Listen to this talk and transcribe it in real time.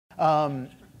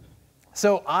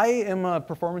So I am a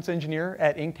performance engineer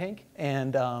at Inktank,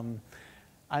 and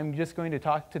I'm just going to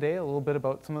talk today a little bit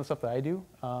about some of the stuff that I do.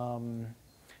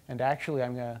 And actually,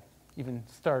 I'm going to even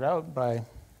start out by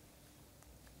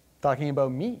talking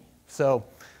about me. So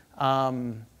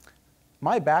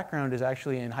my background is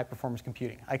actually in high-performance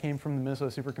computing. I came from the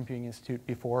Minnesota Supercomputing Institute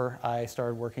before I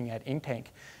started working at Inktank.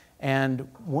 And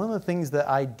one of the things that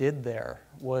I did there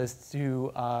was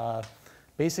to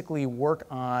basically work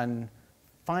on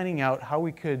finding out how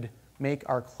we could make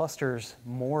our clusters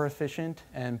more efficient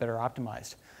and better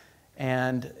optimized.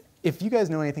 And if you guys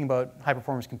know anything about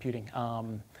high-performance computing,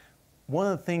 one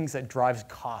of the things that drives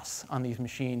costs on these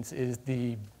machines is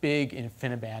the big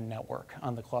InfiniBand network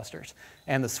on the clusters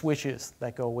and the switches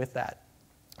that go with that.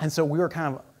 And so we were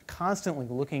kind of constantly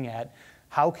looking at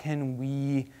how can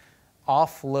we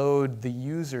offload the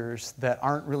users that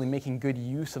aren't really making good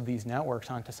use of these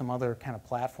networks onto some other kind of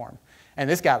platform. And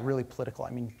this got really political. I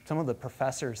mean, some of the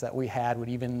professors that we had would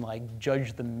even like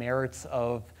judge the merits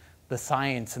of the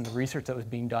science and the research that was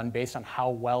being done based on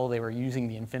how well they were using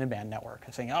the InfiniBand network,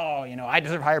 saying, oh, you know, I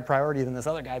deserve higher priority than this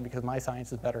other guy because my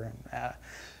science is better.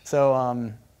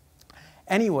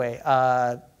 Anyway,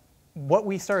 what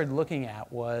we started looking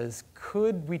at was,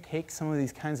 could we take some of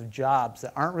these kinds of jobs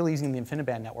that aren't really using the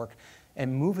InfiniBand network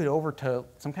and move it over to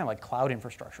some kind of like cloud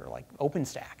infrastructure, like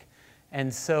OpenStack?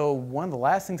 And so one of the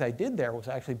last things I did there was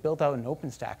actually built out an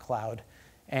OpenStack cloud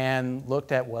and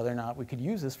looked at whether or not we could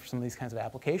use this for some of these kinds of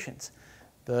applications.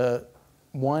 The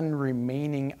one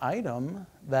remaining item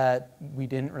that we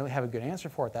didn't really have a good answer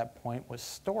for at that point was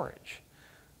storage.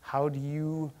 How do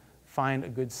you find a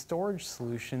good storage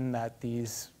solution that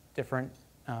these different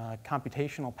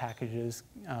computational packages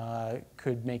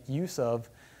could make use of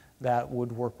that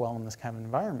would work well in this kind of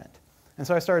environment? And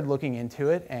so I started looking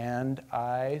into it, and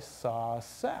I saw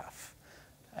Ceph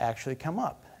actually come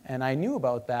up. And I knew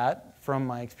about that from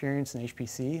my experience in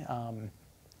HPC.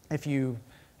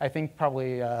 I think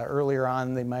probably earlier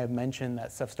on they might have mentioned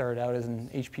that Ceph started out as an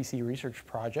HPC research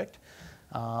project.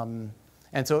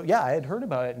 And so, yeah, I had heard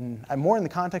about it, and I'm more in the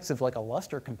context of like a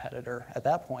Lustre competitor at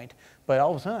that point. But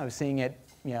all of a sudden, I was seeing it,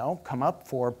 you know, come up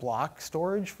for block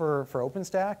storage for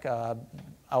OpenStack,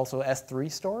 also S3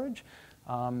 storage.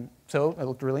 So it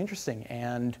looked really interesting,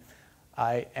 and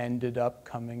I ended up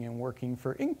coming and working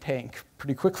for Inktank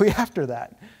pretty quickly after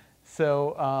that.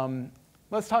 So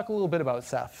let's talk a little bit about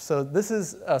Ceph. So this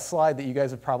is a slide that you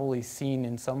guys have probably seen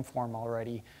in some form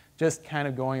already, just kind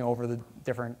of going over the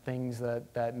different things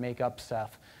that make up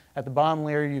Ceph. At the bottom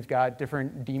layer, you've got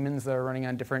different daemons that are running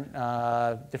on different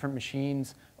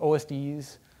machines,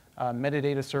 OSDs,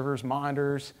 metadata servers,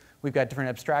 monitors. We've got different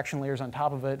abstraction layers on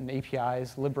top of it, and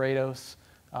APIs, libratos,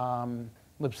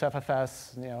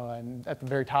 libcepfs, you know, and at the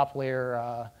very top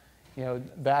layer, you know,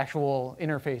 the actual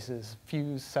interfaces,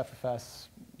 Fuse, ceph-fs,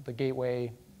 the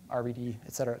gateway, RBD,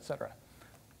 et cetera, et cetera.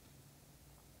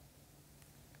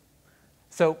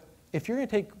 So if you're going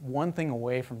to take one thing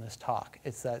away from this talk,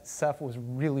 it's that Ceph was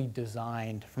really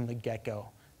designed from the get-go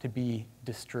to be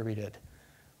distributed.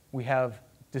 We have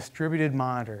distributed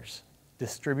monitors,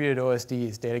 distributed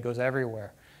OSDs, data goes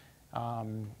everywhere,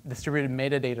 distributed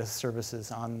metadata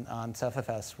services on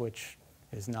ceph-fs, which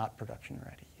is not production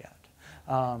ready yet.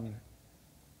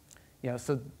 You know,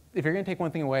 so if you're going to take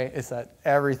one thing away, it's that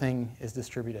everything is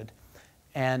distributed.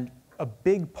 And a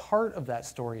big part of that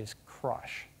story is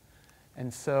crush.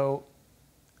 And so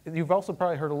you've also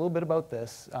probably heard a little bit about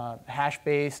this.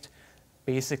 Hash-based,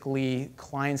 basically,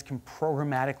 clients can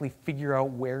programmatically figure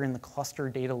out where in the cluster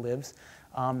data lives.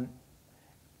 From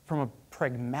a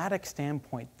pragmatic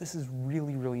standpoint, this is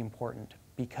really, really important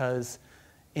because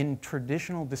in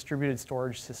traditional distributed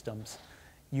storage systems,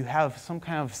 you have some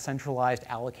kind of centralized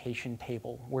allocation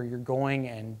table where you're going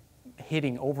and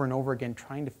hitting over and over again,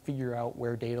 trying to figure out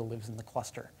where data lives in the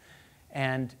cluster.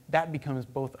 And that becomes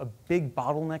both a big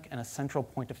bottleneck and a central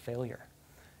point of failure.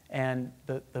 And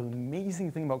the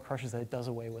amazing thing about Crush is that it does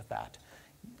away with that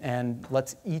and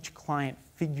lets each client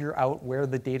figure out where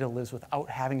the data lives without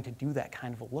having to do that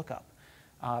kind of a lookup.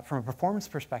 From a performance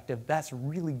perspective, that's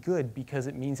really good because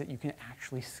it means that you can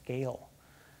actually scale.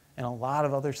 In a lot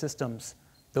of other systems,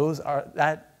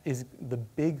 that is the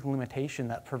big limitation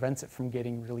that prevents it from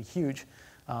getting really huge.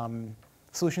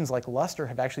 Solutions like Lustre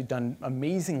have actually done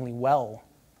amazingly well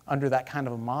under that kind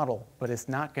of a model, but it's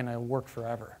not going to work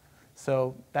forever.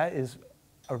 So that is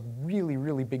a really,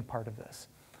 really big part of this.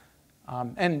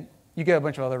 And you get a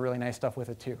bunch of other really nice stuff with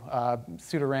it too.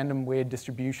 Pseudo-random weighted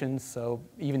distributions, so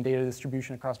even data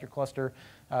distribution across your cluster,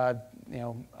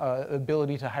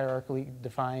 ability to hierarchically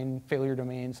define failure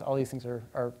domains, all these things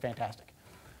are fantastic.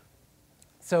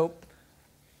 So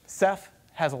Ceph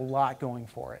has a lot going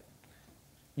for it.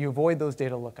 You avoid those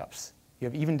data lookups. You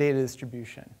have even data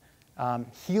distribution.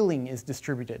 Healing is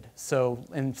distributed. So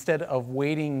instead of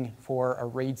waiting for a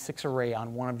RAID 6 array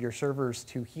on one of your servers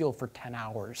to heal for 10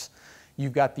 hours,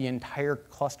 you've got the entire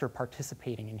cluster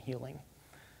participating in healing.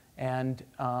 And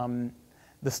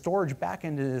the storage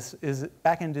backend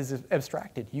is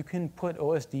abstracted. You can put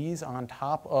OSDs on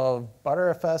top of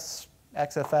btrfs,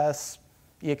 XFS,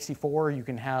 ext4. You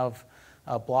can have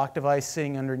a block device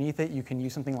sitting underneath it. You can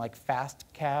use something like fast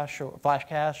cache or flash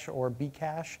cache or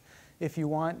bcache if you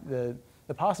want. The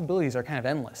possibilities are kind of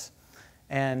endless.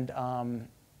 And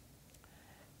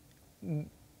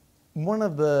one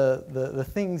of the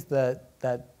things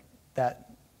that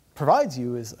provides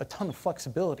you is a ton of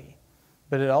flexibility.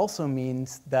 But it also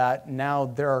means that now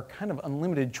there are kind of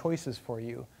unlimited choices for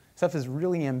you. Ceph is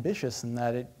really ambitious in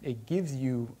that it gives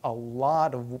you a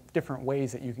lot of different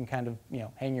ways that you can kind of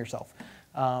hang yourself.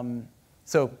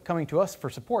 So coming to us for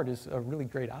support is a really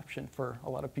great option for a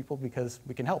lot of people because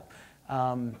we can help.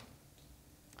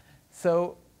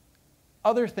 So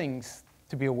other things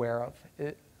to be aware of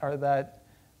are that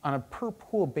on a per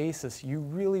pool basis, you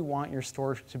really want your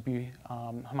storage to be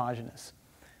homogeneous.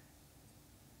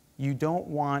 You don't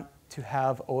want to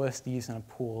have OSDs in a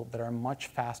pool that are much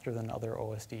faster than other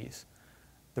OSDs.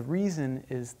 The reason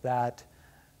is that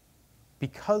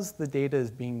because the data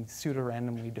is being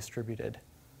pseudo-randomly distributed,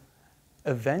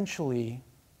 eventually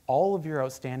all of your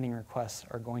outstanding requests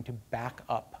are going to back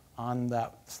up on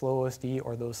that slow OSD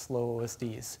or those slow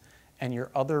OSDs. And your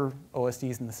other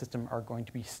OSDs in the system are going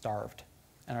to be starved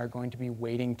and are going to be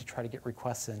waiting to try to get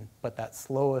requests in. But that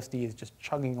slow OSD is just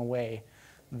chugging away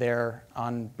there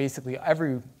on basically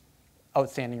every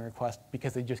outstanding request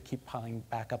because they just keep piling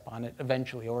back up on it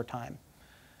eventually over time.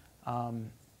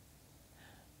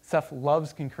 Ceph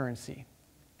loves concurrency.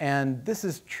 And this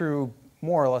is true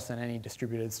more or less than any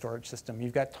distributed storage system.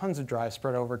 You've got tons of drives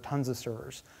spread over tons of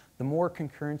servers. The more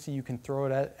concurrency you can throw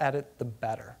it at it, the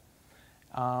better.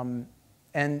 And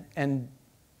kind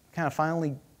of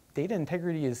finally, data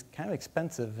integrity is kind of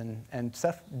expensive, and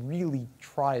Ceph really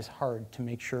tries hard to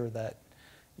make sure that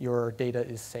your data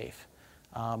is safe.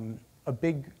 A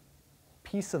big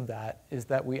piece of that is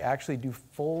that we actually do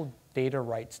full data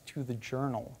writes to the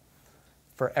journal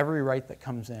for every write that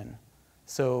comes in.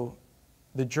 So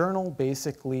the journal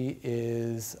basically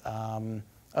is an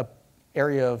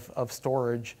area of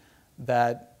storage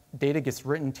that data gets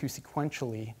written to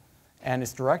sequentially, and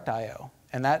it's direct I/O.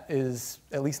 And that is,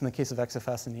 at least in the case of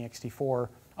XFS and ext4,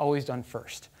 always done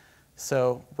first.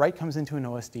 So write comes into an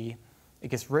OSD, it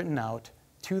gets written out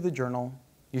to the journal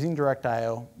using direct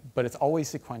I/O, but it's always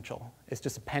sequential. It's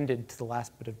just appended to the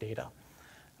last bit of data.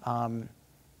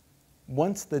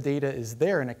 Once the data is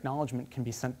there, an acknowledgement can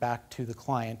be sent back to the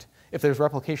client. If there's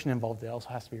replication involved, it also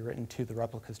has to be written to the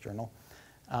replicas journal.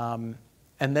 And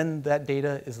then that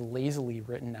data is lazily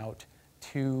written out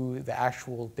to the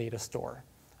actual data store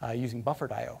using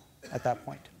buffered I/O at that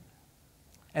point.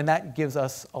 And that gives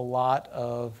us a lot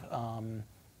of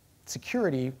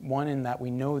security, one in that we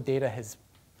know data has,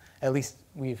 at least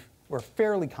we're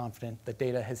fairly confident that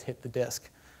data has hit the disk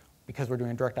because we're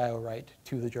doing a direct I/O write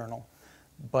to the journal.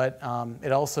 But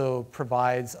it also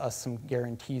provides us some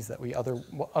guarantees that we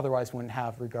otherwise wouldn't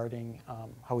have regarding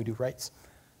how we do writes.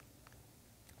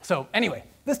 So anyway,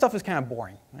 this stuff is kind of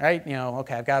boring, right?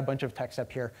 Okay, I've got a bunch of text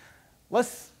up here.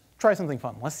 Let's try something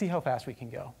fun. Let's see how fast we can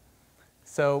go.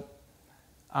 So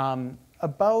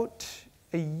about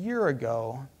a year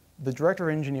ago, the director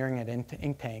of engineering at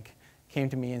Inktank came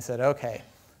to me and said, okay,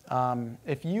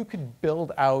 if you could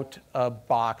build out a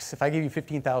box, if I gave you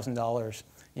 $15,000,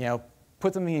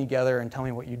 put something together and tell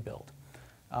me what you'd build.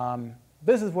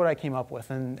 This is what I came up with.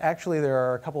 And actually, there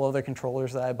are a couple other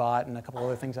controllers that I bought and a couple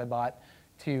other things I bought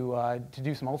to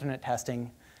do some alternate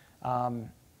testing.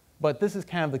 But this is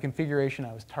kind of the configuration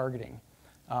I was targeting.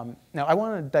 Now, I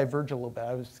want to diverge a little bit.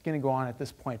 I was going to go on at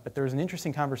this point, but there was an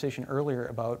interesting conversation earlier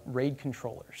about RAID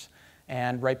controllers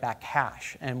and write-back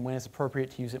cache, and when it's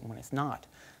appropriate to use it and when it's not.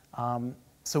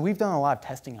 So we've done a lot of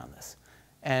testing on this.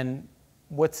 And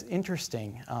what's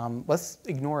interesting, let's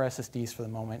ignore SSDs for the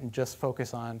moment and just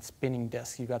focus on spinning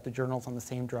disks. You've got the journals on the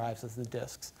same drives as the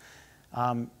disks.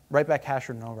 Write-back cache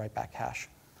or no write-back cache.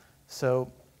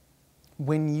 So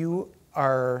when you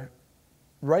are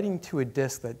writing to a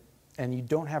disk and you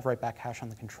don't have write-back cache on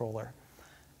the controller,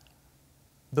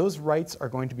 those writes are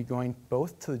going to be going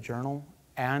both to the journal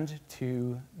and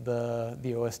to the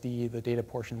OSD, the data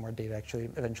portion where data actually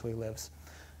eventually lives.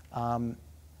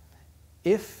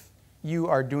 If you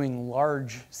are doing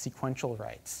large sequential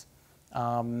writes,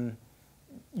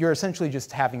 you're essentially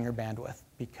just having your bandwidth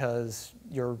because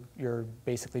you're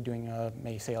basically doing a,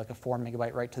 maybe say like a 4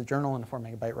 megabyte write to the journal and a 4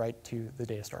 megabyte write to the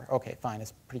data store. Okay, fine,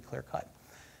 it's pretty clear cut.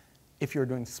 If you're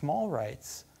doing small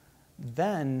writes,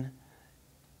 then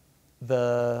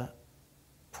the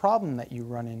problem that you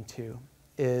run into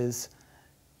is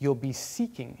you'll be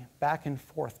seeking back and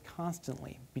forth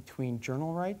constantly between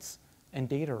journal writes and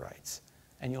data writes,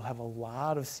 and you'll have a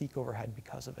lot of seek overhead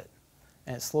because of it,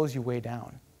 and it slows you way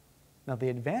down. Now, the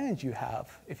advantage you have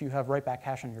if you have write-back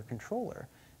cache on your controller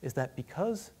is that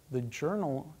because the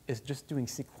journal is just doing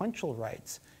sequential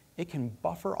writes, it can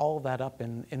buffer all of that up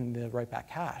in the write-back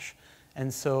cache.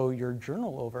 And so your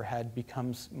journal overhead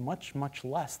becomes much, much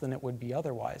less than it would be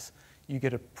otherwise. You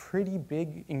get a pretty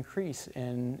big increase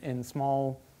in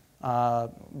small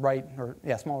write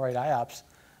IOPS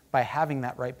by having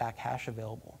that write-back hash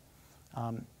available.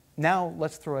 Now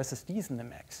let's throw SSDs in the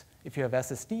mix. If you have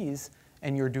SSDs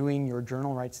and you're doing your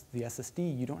journal writes to the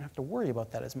SSD, you don't have to worry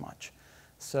about that as much.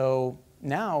 So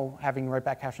now having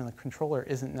write-back cache on the controller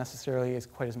isn't necessarily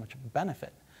quite as much of a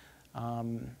benefit.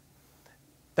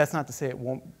 That's not to say it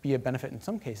won't be a benefit in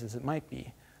some cases, it might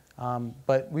be.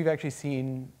 But we've actually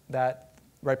seen that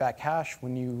write-back cache,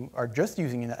 when you are just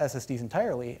using the SSDs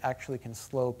entirely, actually can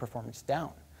slow performance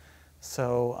down.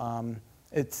 So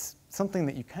it's something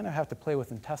that you kind of have to play with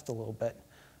and test a little bit.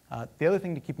 The other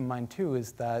thing to keep in mind, too,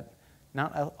 is that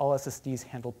not all SSDs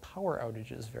handle power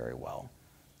outages very well.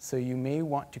 So you may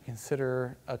want to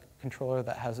consider a controller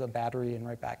that has a battery and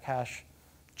write-back cache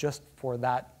just for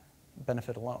that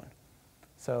benefit alone.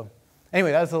 So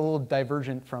anyway, that was a little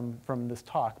divergent from this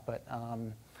talk, but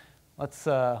let's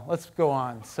go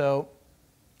on. So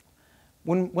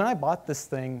when I bought this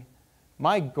thing,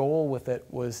 my goal with it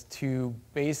was to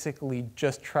basically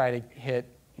just try to hit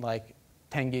like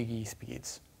 10 gig E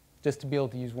speeds, just to be able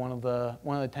to use one of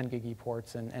the 10 gig E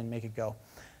ports and make it go.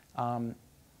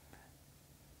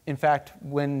 In fact,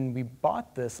 when we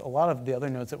bought this, a lot of the other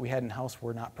nodes that we had in-house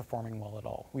were not performing well at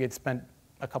all. We had spent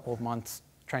a couple of months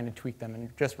trying to tweak them and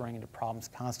just running into problems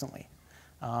constantly.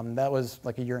 That was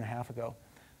like a year and a half ago.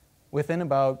 Within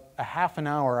about a half an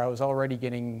hour, I was already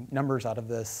getting numbers out of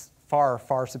this far,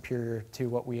 far superior to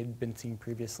what we had been seeing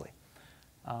previously.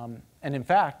 And in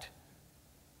fact,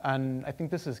 I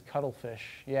think this is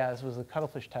Cuttlefish. Yeah, this was a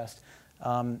Cuttlefish test.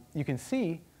 You can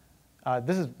see,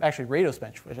 this is actually Rados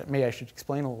Bench, which maybe I should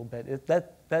explain a little bit.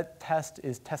 That test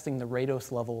is testing the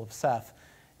Rados level of Ceph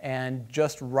and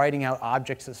just writing out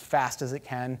objects as fast as it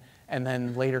can, and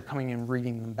then later coming and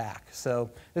reading them back. So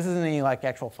this isn't any like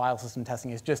actual file system testing,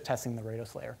 it's just testing the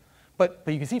Rados layer. But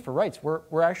you can see for writes,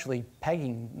 we're actually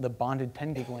pegging the bonded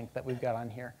 10 gig length that we've got on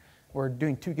here. We're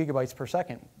doing 2 gigabytes per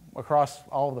second across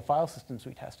all of the file systems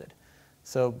we tested.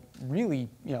 So really,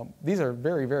 these are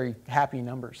very, very happy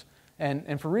numbers.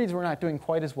 And for reads, we're not doing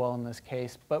quite as well in this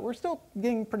case, but we're still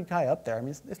getting pretty high up there. I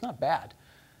mean, it's not bad.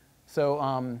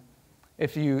 So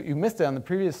if you missed it on the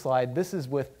previous slide, this is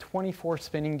with 24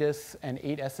 spinning disks and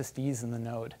 8 SSDs in the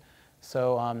node.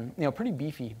 So pretty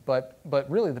beefy, but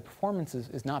really the performance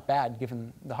is not bad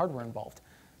given the hardware involved.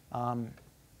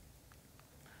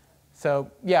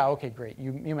 So yeah, okay, great.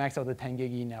 You max out the 10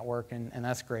 gig E network, and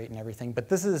that's great and everything. But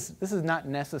this is not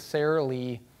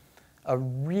necessarily a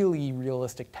really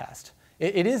realistic test.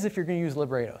 It is if you're going to use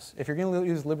librados. If you're going to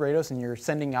use librados and you're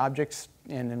sending objects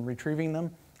and retrieving them,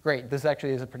 great. This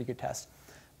actually is a pretty good test.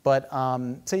 But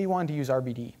say you wanted to use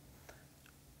RBD.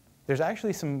 There's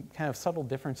actually some kind of subtle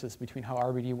differences between how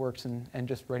RBD works and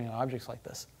just writing objects like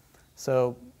this.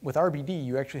 So with RBD,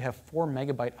 you actually have 4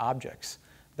 megabyte objects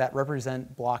that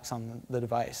represent blocks on the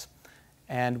device.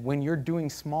 And when you're doing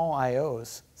small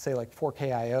IOs, say like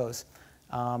 4K IOs,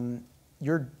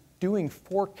 you're doing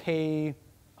 4K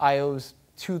IOs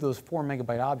to those 4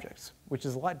 megabyte objects, which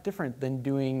is a lot different than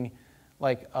doing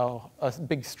like a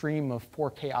big stream of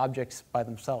 4K objects by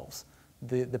themselves.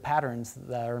 The patterns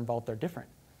that are involved are different.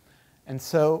 And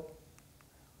so,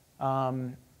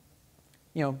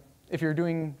 if you're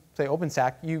doing, say,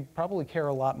 OpenStack, you probably care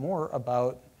a lot more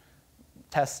about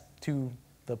tests to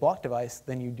the block device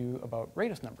than you do about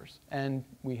Rados numbers. And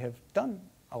we have done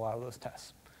a lot of those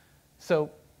tests. So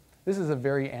this is a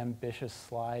very ambitious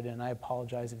slide, and I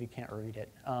apologize if you can't read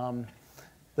it.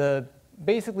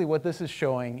 Basically, what this is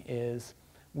showing is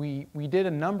we did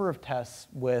a number of tests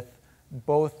with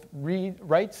both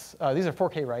writes. These are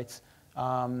 4K writes,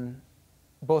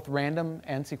 both random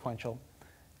and sequential.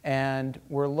 And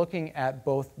we're looking at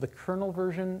both the kernel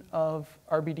version of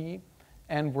RBD,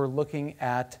 and we're looking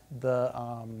at the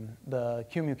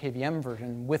QEMU KVM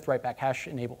version with write-back cache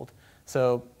enabled.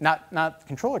 So not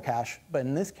controller cache, but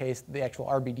in this case, the actual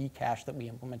RBD cache that we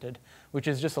implemented, which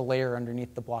is just a layer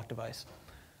underneath the block device.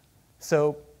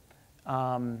 So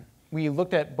we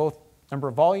looked at both number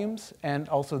of volumes and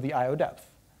also the I/O depth.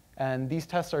 And these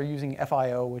tests are using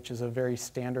FIO, which is a very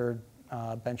standard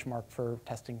benchmark for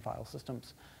testing file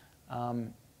systems.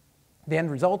 The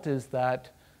end result is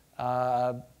that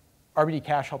RBD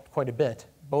cache helped quite a bit,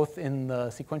 both in the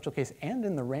sequential case and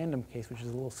in the random case, which is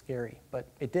a little scary, but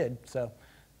it did, so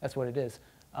that's what it is.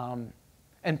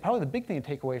 And probably the big thing to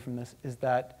take away from this is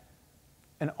that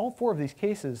in all 4 of these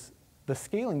cases, the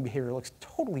scaling behavior looks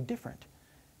totally different.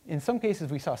 In some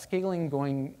cases, we saw scaling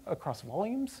going across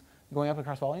volumes, going up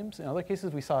across volumes. In other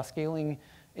cases, we saw scaling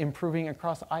improving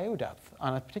across I/O depth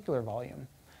on a particular volume.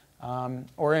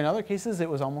 Or in other cases, it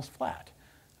was almost flat.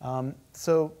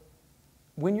 So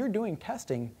when you're doing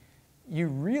testing, you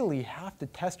really have to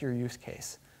test your use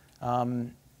case.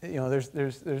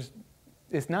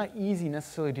 It's not easy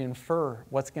necessarily to infer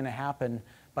what's going to happen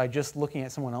by just looking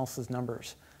at someone else's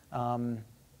numbers. And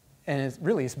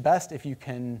it's best if you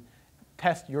can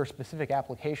test your specific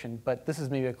application, but this is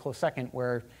maybe a close second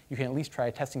where you can at least try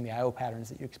testing the I/O patterns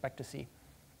that you expect to see.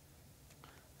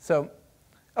 So,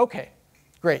 okay,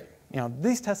 great.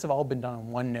 These tests have all been done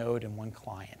on one node and one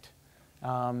client.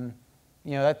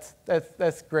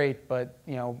 That's great, but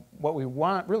what we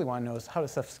really want to know is how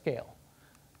does Ceph scale?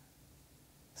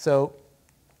 So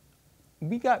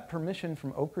we got permission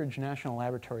from Oak Ridge National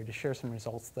Laboratory to share some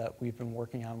results that we've been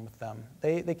working on with them.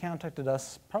 They contacted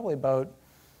us probably about,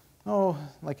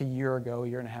 like a year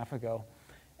and a half ago,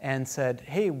 and said,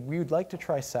 hey, we would like to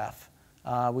try Ceph.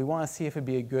 We want to see if it'd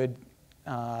be a good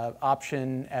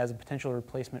option as a potential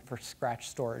replacement for scratch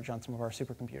storage on some of our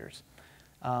supercomputers.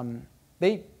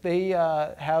 They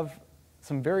have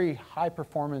some very high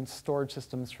performance storage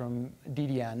systems from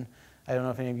DDN. I don't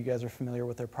know if any of you guys are familiar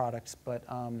with their products, but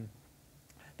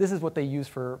this is what they use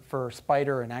for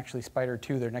Spider and actually Spider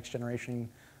 2, their next generation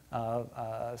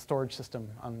storage system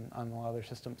on a lot of their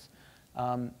systems.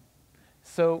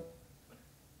 So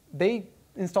they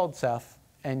installed Ceph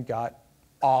and got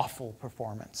awful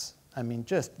performance. I mean,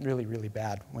 just really, really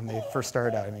bad when they first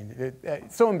started out. I mean,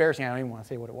 it's so embarrassing, I don't even want to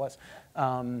say what it was.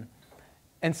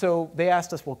 And so they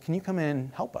asked us, well, can you come in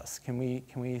and help us? Can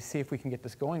we see if we can get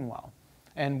this going well?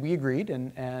 And we agreed,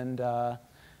 and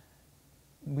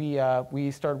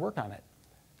we started work on it.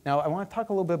 Now, I want to talk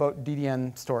a little bit about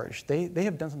DDN storage. They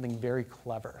have done something very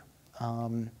clever.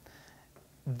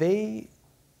 They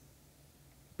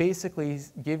basically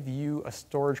give you a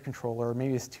storage controller, or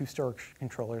maybe it's 2 storage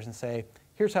controllers, and say,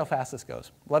 here's how fast this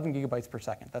goes, 11 gigabytes per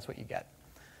second, that's what you get.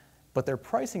 But their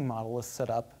pricing model is set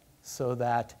up so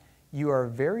that you are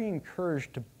very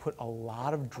encouraged to put a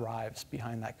lot of drives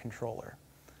behind that controller.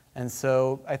 And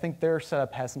so I think their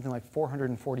setup has something like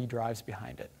 440 drives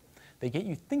behind it. They get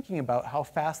you thinking about how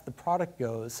fast the product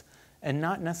goes and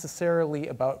not necessarily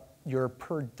about your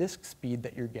per disk speed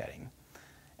that you're getting.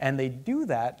 And they do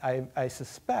that, I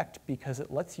suspect, because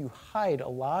it lets you hide a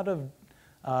lot of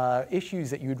issues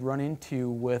that you'd run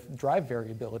into with drive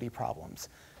variability problems.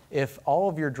 If all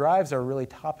of your drives are really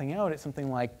topping out at something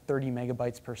like 30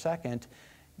 megabytes per second,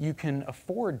 you can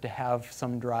afford to have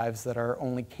some drives that are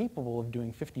only capable of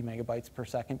doing 50 megabytes per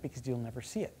second because you'll never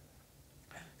see it.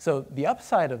 So the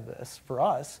upside of this for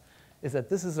us is that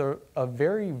this is a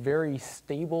very, very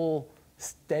stable,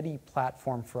 steady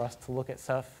platform for us to look at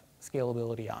Ceph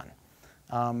scalability on.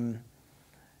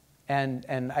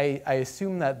 And I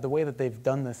assume that the way that they've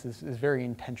done this is very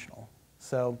intentional.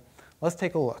 So let's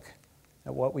take a look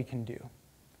at what we can do.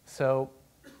 So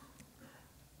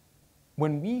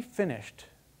when we finished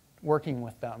working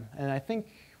with them, and I think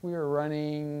we were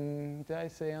running, did I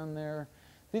say on there?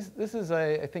 This is,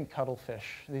 I think,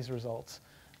 Cuttlefish, these results.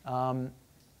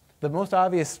 The most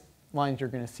obvious lines you're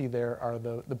going to see there are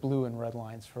the blue and red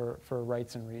lines for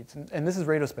writes and reads. And this is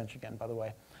RadoSbench again, by the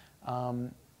way.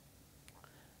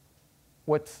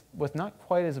 What's not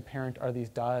quite as apparent are these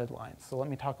dotted lines. So let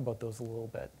me talk about those a little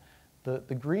bit.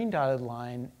 The green dotted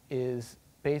line is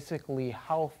basically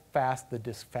how fast the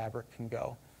disk fabric can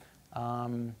go.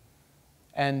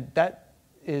 And that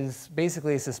is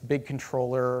basically it's this big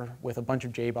controller with a bunch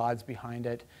of JBODs behind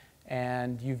it.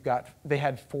 And they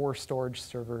had 4 storage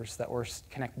servers that were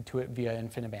connected to it via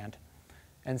InfiniBand.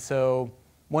 And so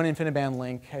one InfiniBand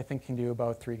link, I think, can do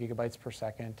about 3 gigabytes per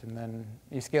second. And then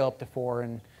you scale up to 4,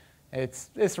 and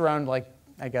it's around, like,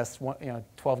 I guess,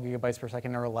 12 gigabytes per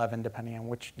second or 11, depending on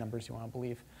which numbers you want to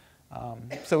believe.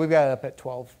 So we've got it up at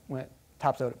 12 when it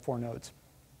tops out at 4 nodes.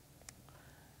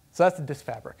 So that's the disk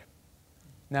fabric.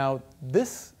 Now,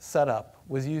 this setup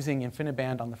was using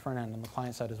InfiniBand on the front end on the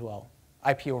client side as well,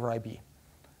 IP over IB.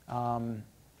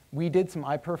 We did some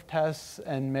iPerf tests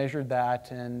and measured that,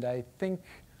 and I think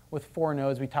with 4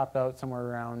 nodes, we topped out somewhere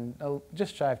around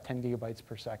just shy of 10 gigabytes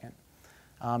per second.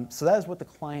 So that is what the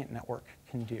client network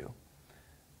can do.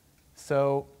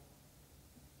 So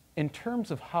in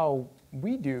terms of how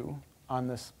we do on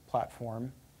this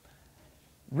platform,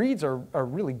 reads are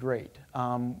really great.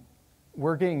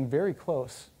 We're getting very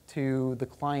close to the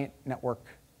client network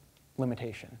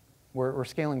limitation. We're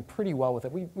scaling pretty well with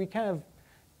it. We kind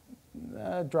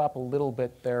of drop a little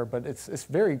bit there, but it's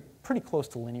pretty close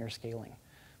to linear scaling.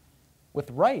 With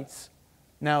writes,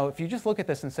 now if you just look at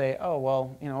this and say, oh,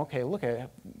 well, okay, look at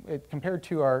it, compared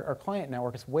to our client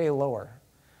network, it's way lower.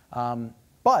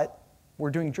 But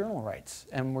we're doing journal writes,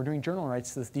 and we're doing journal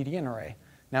writes to this DDN array.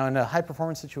 Now, in a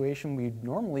high-performance situation, we'd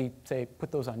normally say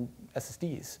put those on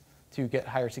SSDs to get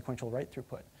higher sequential write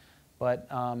throughput. But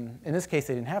in this case,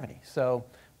 they didn't have any. So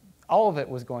all of it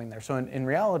was going there. So in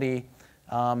reality,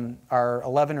 our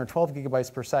 11 or 12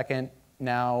 gigabytes per second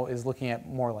now is looking at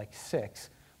more like 6.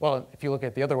 Well, if you look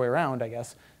at the other way around, I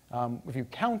guess, if you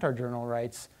count our journal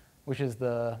writes, which is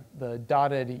the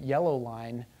dotted yellow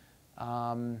line,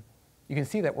 you can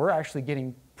see that we're actually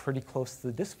getting pretty close to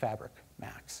the disk fabric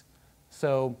max.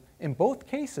 So in both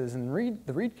cases, in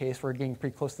the read case, we're getting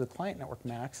pretty close to the client network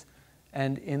max.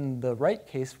 And in the write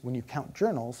case, when you count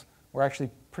journals, we're actually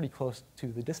pretty close to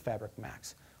the disk fabric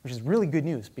max, which is really good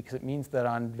news because it means that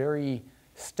on very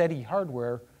steady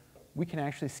hardware, we can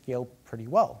actually scale pretty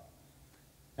well.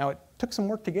 Now, it took some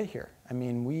work to get here. I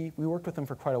mean, we worked with them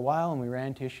for quite a while, and we ran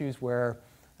into issues where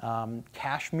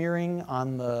cache mirroring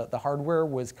on the hardware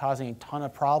was causing a ton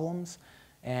of problems.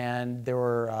 And there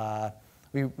were,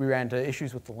 we ran into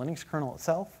issues with the Linux kernel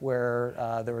itself,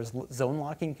 where there was zone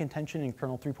locking contention in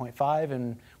kernel 3.5,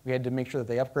 and we had to make sure that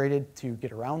they upgraded to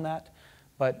get around that.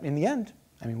 But in the end,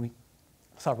 I mean, we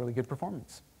saw really good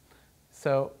performance.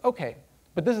 So, OK,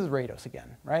 but this is Rados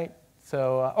again, right?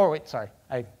 So, oh, wait, sorry.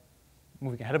 I'm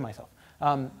moving ahead of myself.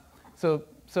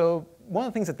 So one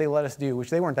of the things that they let us do, which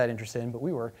they weren't that interested in, but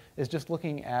we were, is just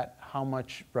looking at how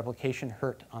much replication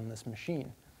hurt on this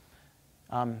machine.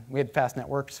 We had fast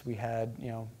networks. We had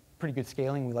pretty good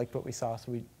scaling. We liked what we saw,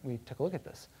 so we took a look at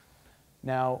this.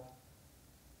 Now,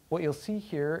 what you'll see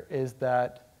here is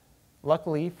that,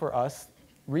 luckily for us,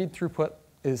 read throughput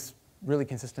is really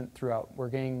consistent throughout. We're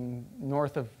getting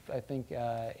north of, I think,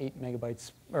 8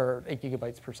 megabytes or 8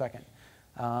 gigabytes per second.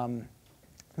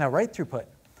 Now, write throughput.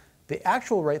 The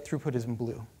actual write throughput is in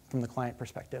blue from the client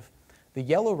perspective. The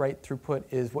yellow write throughput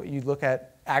is what you look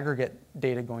at aggregate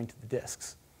data going to the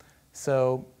disks.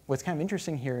 So what's kind of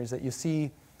interesting here is that you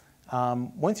see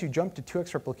once you jump to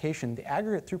 2x replication, the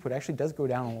aggregate throughput actually does go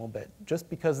down a little bit just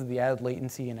because of the added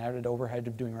latency and added overhead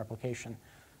of doing replication.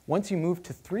 Once you move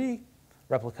to 3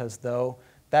 replicas, though,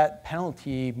 that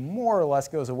penalty more or less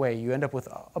goes away. You end up with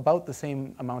about the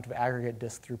same amount of aggregate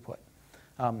disk throughput.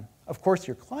 Of course,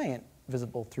 your client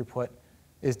visible throughput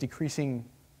is decreasing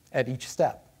at each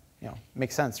step.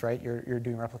 Makes sense, right? You're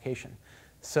doing replication.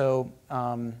 So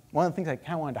one of the things I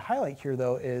kind of wanted to highlight here,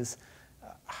 though, is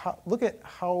look at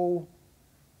how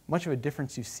much of a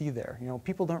difference you see there.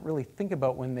 People don't really think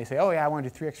about when they say, oh, yeah, I want to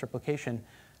do 3x replication,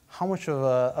 how much of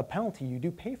a penalty you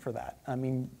do pay for that. I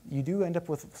mean, you do end up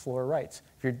with slower writes.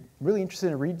 If you're really interested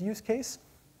in a read use case,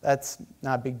 that's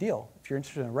not a big deal. If you're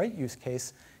interested in a write use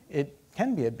case, it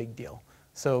can be a big deal.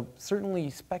 So certainly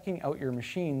speccing out your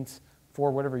machines for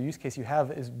whatever use case you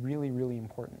have is really, really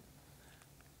important.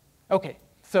 OK,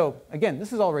 so again,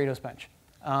 this is all Rados Bench.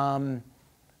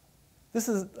 This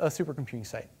is a supercomputing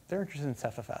site. They're interested in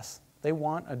ceph-fs. They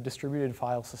want a distributed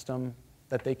file system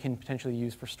that they can potentially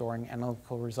use for storing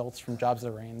analytical results from jobs that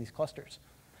are running in these clusters.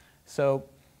 So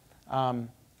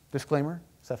disclaimer,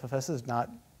 ceph-fs is not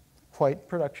quite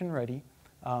production ready.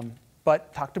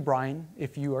 But talk to Brian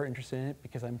if you are interested in it,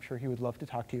 because I'm sure he would love to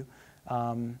talk to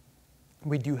you.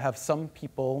 We do have some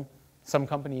people, some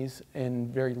companies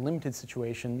in very limited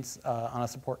situations on a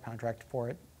support contract for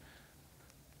it.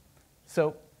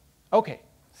 So, OK,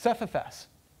 ceph-fs.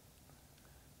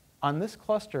 On this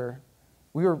cluster,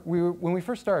 when we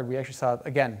first started, we actually saw,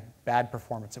 again, bad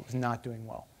performance. It was not doing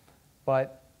well.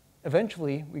 But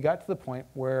eventually, we got to the point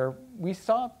where we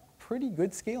saw pretty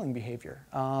good scaling behavior.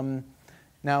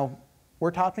 Now,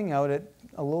 we're topping out at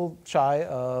a little shy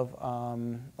of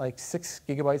like 6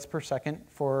 gigabytes per second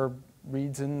for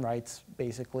reads and writes,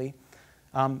 basically.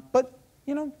 But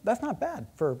that's not bad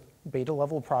for a beta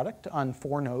level product on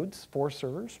 4 nodes, 4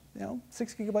 servers.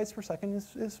 6 gigabytes per second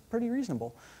is pretty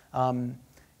reasonable.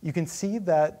 You can see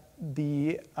that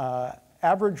the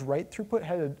average write throughput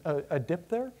had a dip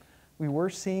there. We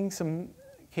were seeing some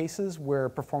cases where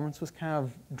performance was kind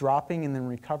of dropping and then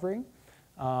recovering.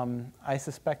 I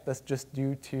suspect that's just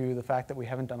due to the fact that we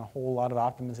haven't done a whole lot of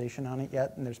optimization on it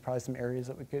yet, and there's probably some areas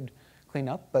that we could clean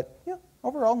up. But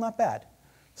overall, not bad.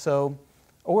 So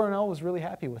ORNL was really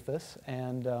happy with this,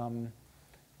 and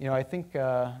I think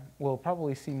we'll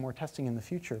probably see more testing in the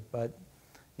future. But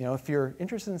if you're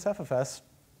interested in ceph-fs,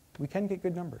 we can get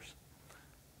good numbers.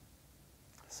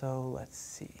 So let's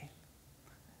see.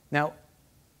 Now,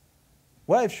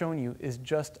 what I've shown you is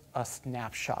just a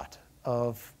snapshot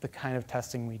of the kind of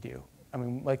testing we do. I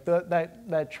mean, like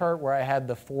that chart where I had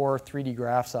the 4 3D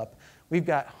graphs up, we've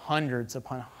got hundreds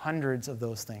upon hundreds of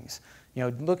those things,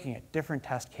 looking at different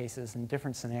test cases and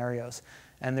different scenarios.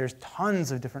 And there's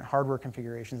tons of different hardware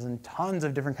configurations and tons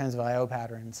of different kinds of I/O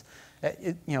patterns.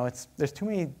 There's too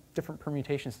many different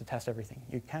permutations to test everything.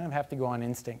 You kind of have to go on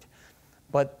instinct.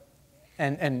 But,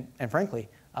 and frankly,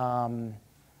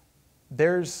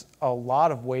 there's a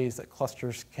lot of ways that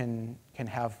clusters can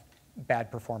have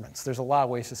bad performance. There's a lot of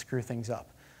ways to screw things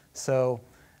up. So,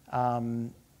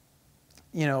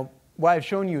 what I've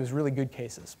shown you is really good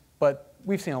cases, but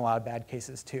we've seen a lot of bad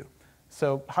cases too.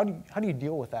 So how do you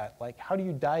deal with that? Like, how do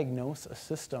you diagnose a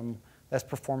system that's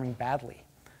performing badly?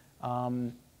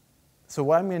 So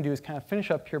what I'm going to do is kind of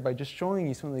finish up here by just showing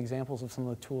you some of the examples of some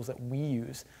of the tools that we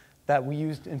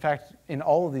used, in fact, in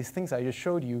all of these things I just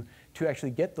showed you to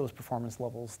actually get those performance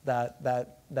levels that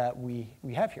we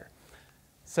have here.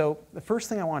 So the first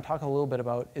thing I want to talk a little bit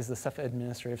about is the ceph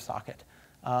administrative socket.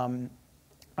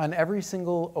 On every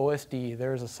single OSD,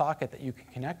 there's a socket that you can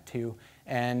connect to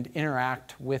and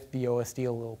interact with the OSD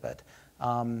a little bit.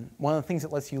 One of the things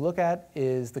it lets you look at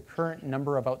is the current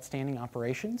number of outstanding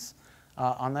operations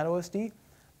on that OSD.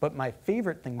 But my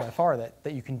favorite thing by far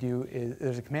that you can do is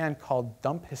there's a command called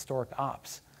dump historic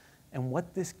ops. And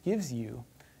what this gives you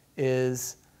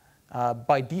is,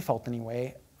 by default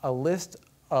anyway, a list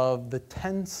of the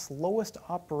 10 slowest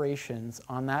operations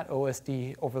on that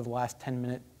OSD over the last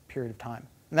 10-minute period of time.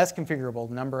 And that's configurable,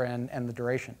 the number and the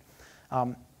duration.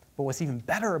 But what's even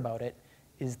better about it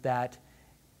is that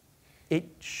it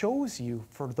shows you,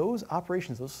 for those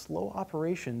operations, those slow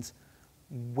operations,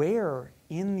 where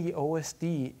in the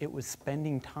OSD it was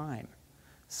spending time.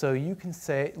 So you can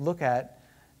look at,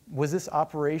 was this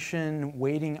operation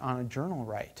waiting on a journal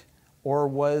write? Or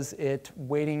was it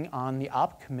waiting on the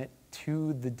op commit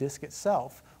to the disk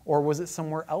itself? Or was it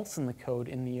somewhere else in the code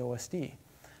in the OSD?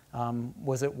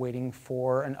 Was it waiting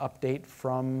for an update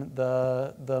from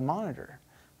the monitor?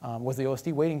 Was the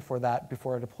OSD waiting for that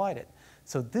before it applied it?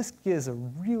 So this gives a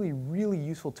really, really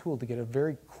useful tool to get a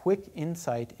very quick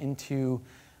insight into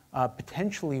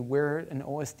potentially where an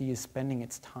OSD is spending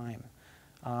its time.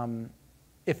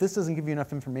 If this doesn't give you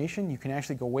enough information, you can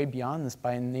actually go way beyond this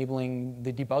by enabling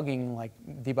the debugging, like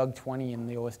debug 20 in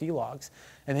the OSD logs.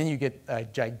 And then you get a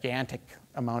gigantic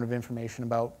amount of information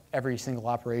about every single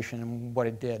operation and what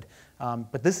it did.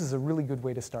 But this is a really good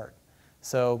way to start.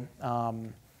 So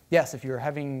yes, if you're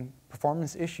having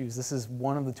performance issues, this is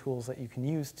one of the tools that you can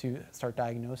use to start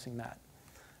diagnosing that.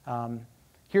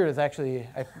 Here is actually,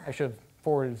 I should have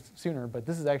forwarded sooner, but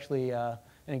this is actually an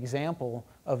example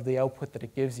of the output that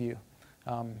it gives you.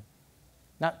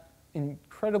 Not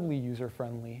incredibly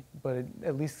user-friendly, but it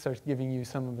at least starts giving you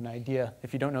some of an idea.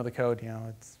 If you don't know the code,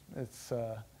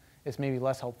 it's maybe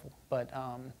less helpful. But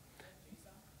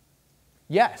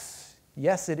yes,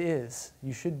 it is.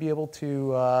 You should be able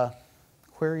to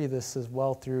query this as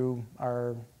well through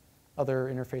our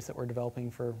other interface that we're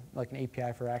developing for like an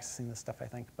API for accessing this stuff, I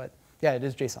think. But yeah, it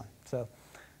is JSON. So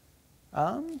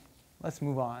let's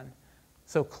move on.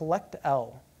 So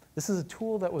collectl. This is a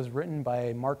tool that was written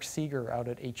by Mark Seeger out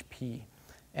at HP.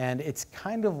 And it's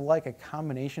kind of like a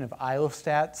combination of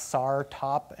iostat, SAR,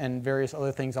 top, and various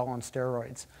other things all on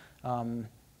steroids.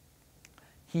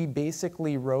 He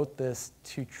basically wrote this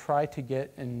to try to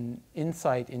get an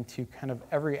insight into kind of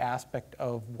every aspect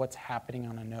of what's happening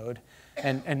on a node.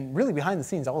 And really behind the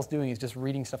scenes, all it's doing is just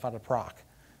reading stuff out of proc.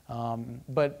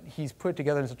 But he's put it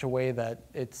together in such a way that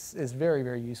it's very,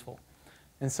 very useful.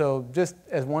 And so just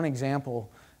as one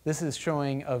example, this is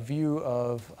showing a view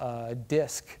of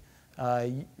disk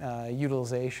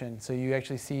utilization. So you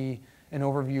actually see an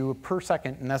overview per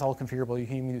second, and that's all configurable. You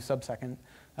can even do sub-second.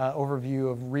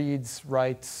 Overview of reads,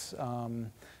 writes,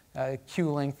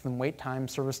 queue length and wait time,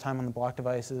 service time on the block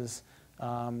devices,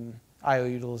 I/O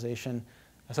utilization.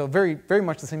 So very, very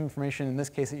much the same information in this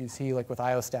case that you see like with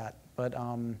iostat. But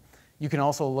you can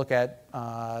also look at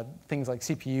things like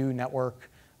CPU,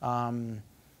 network,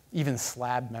 even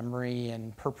slab memory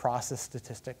and per process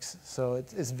statistics. So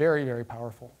it's very, very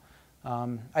powerful.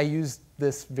 I use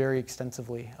this very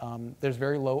extensively. There's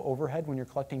very low overhead when you're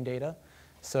collecting data.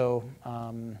 So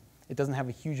it doesn't have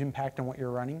a huge impact on what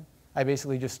you're running. I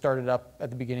basically just start it up at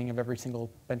the beginning of every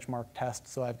single benchmark test,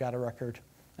 so I've got a record,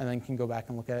 and then can go back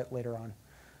and look at it later on.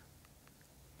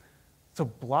 So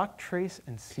block trace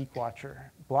and seek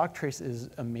watcher. Block trace is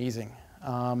amazing.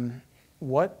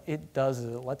 What it does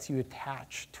is it lets you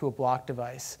attach to a block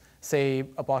device, say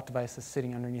a block device that's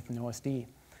sitting underneath an OSD,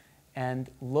 and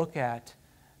look at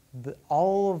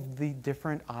all of the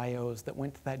different IOs that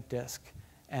went to that disk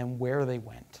and where they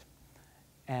went.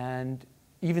 And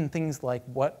even things like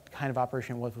what kind of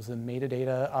operation it was. Was it a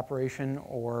metadata operation,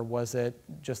 or was it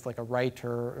just like a write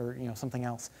or something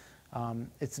else?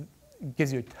 It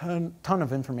gives you a ton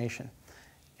of information.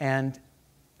 And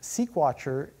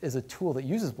SeekWatcher is a tool that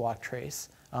uses block trace.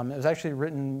 It was actually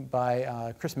written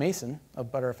by Chris Mason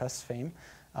of btrfs fame.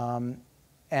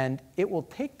 And it will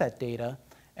take that data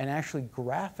and actually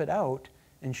graph it out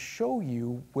and show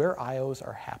you where IOs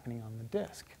are happening on the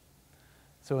disk.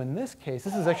 So in this case,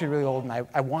 this is actually really old, and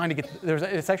I wanted to get,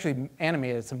 it's actually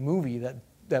animated. It's a movie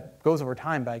that goes over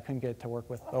time, but I couldn't get it to work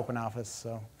with OpenOffice,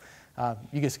 so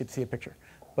you just get to see a picture.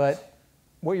 But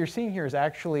what you're seeing here is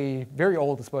actually very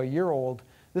old. It's about a year old.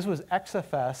 This was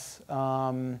XFS.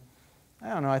 I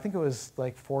don't know, I think it was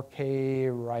like 4K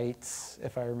writes,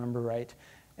 if I remember right.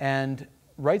 And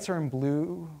writes are in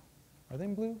blue. Are they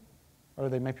in blue? Or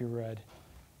they might be red.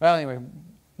 Well, anyway,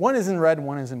 one is in red,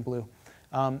 one is in blue.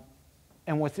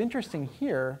 And what's interesting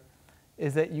here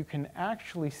is that you can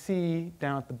actually see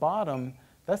down at the bottom,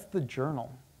 that's the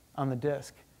journal on the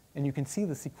disk. And you can see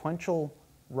the sequential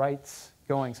writes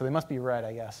going, so they must be red,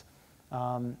 I guess,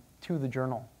 to the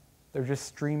journal. They're just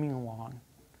streaming along.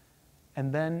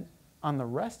 And then on the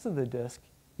rest of the disk,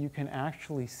 you can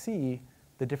actually see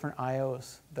the different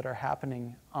IOs that are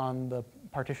happening on the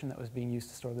partition that was being used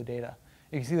to store the data.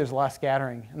 You can see there's a lot of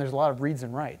scattering, and there's a lot of reads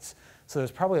and writes. So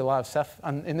there's probably a lot of ceph,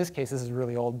 in this case, this is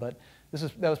really old, but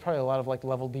that was probably a lot of like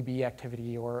level DB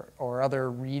activity or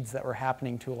other reads that were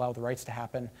happening to allow the writes to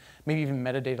happen. Maybe even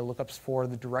metadata lookups for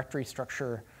the directory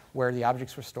structure where the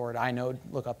objects were stored, inode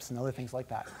lookups and other things like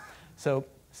that. So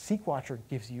SeekWatcher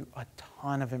gives you a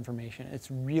ton of information. It's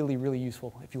really, really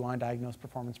useful if you want to diagnose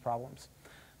performance problems.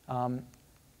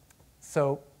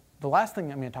 So the last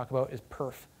thing I'm going to talk about is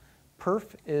perf. Perf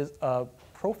is a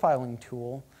profiling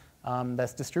tool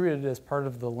that's distributed as part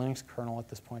of the Linux kernel at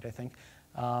this point, I think.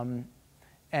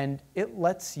 And it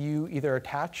lets you either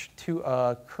attach to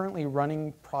a currently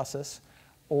running process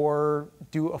or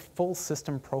do a full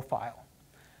system profile.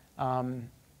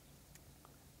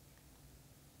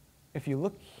 If you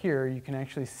look here, you can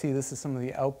actually see this is some of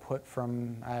the output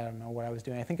from, I don't know what I was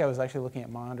doing. I think I was actually looking at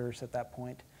monitors at that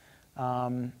point.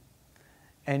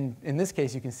 And in this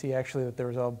case, you can see actually that there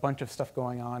was a bunch of stuff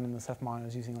going on in the ceph-mon. I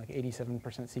was using like 87%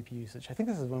 CPU usage. I think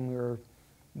this is when we were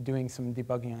doing some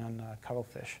debugging on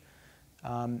Cuttlefish.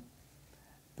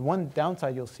 The one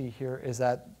downside you'll see here is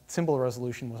that symbol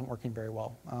resolution wasn't working very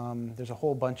well. There's a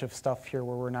whole bunch of stuff here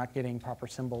where we're not getting proper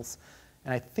symbols.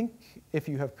 And I think if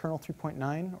you have kernel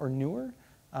 3.9 or newer,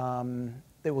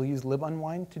 they will use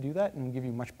libunwind to do that and give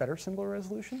you much better symbol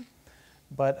resolution.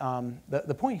 But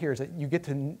the point here is that you get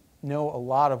to know a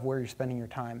lot of where you're spending your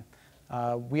time.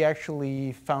 We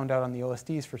actually found out on the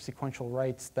OSDs for sequential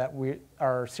writes that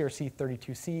our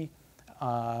CRC32C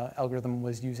algorithm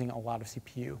was using a lot of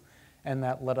CPU. And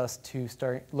that led us to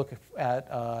look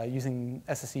at using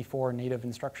SSE4 native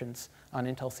instructions on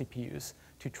Intel CPUs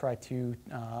to try to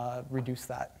reduce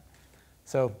that.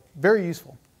 So very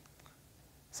useful.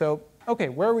 So OK,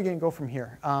 where are we going to go from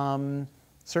here?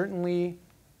 Certainly,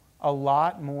 a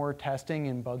lot more testing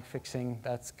and bug fixing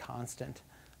that's constant.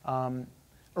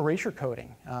 Erasure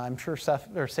coding. I'm sure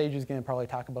Sage is going to probably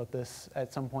talk about this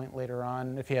at some point later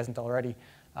on, if he hasn't already.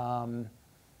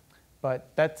 But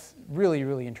that's really,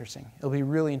 really interesting. It'll be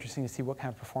really interesting to see what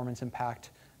kind of performance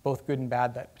impact, both good and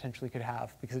bad, that potentially could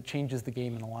have, because it changes the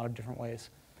game in a lot of different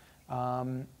ways.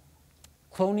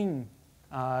 Cloning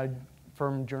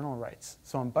from journal writes.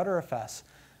 So on btrfs,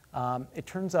 it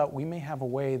turns out we may have a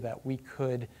way that we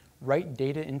could write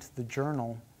data into the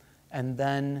journal, and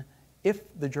then if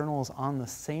the journal is on the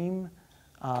same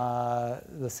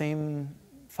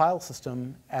file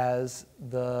system as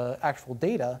the actual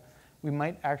data, we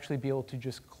might actually be able to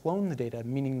just clone the data,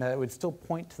 meaning that it would still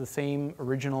point to the same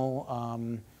original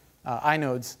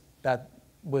inodes that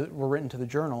were written to the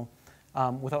journal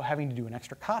without having to do an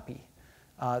extra copy.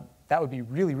 That would be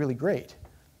really, really great.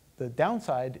 The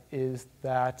downside is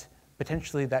that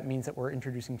potentially that means that we're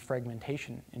introducing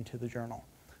fragmentation into the journal.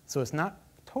 So it's not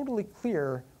totally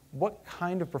clear what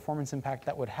kind of performance impact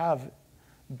that would have,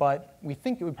 but we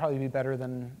think it would probably be better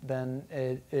than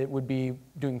it would be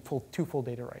doing two full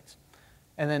data writes.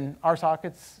 And then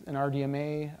RSockets and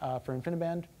RDMA for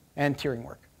InfiniBand, and tiering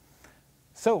work.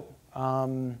 So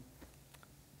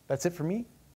that's it for me.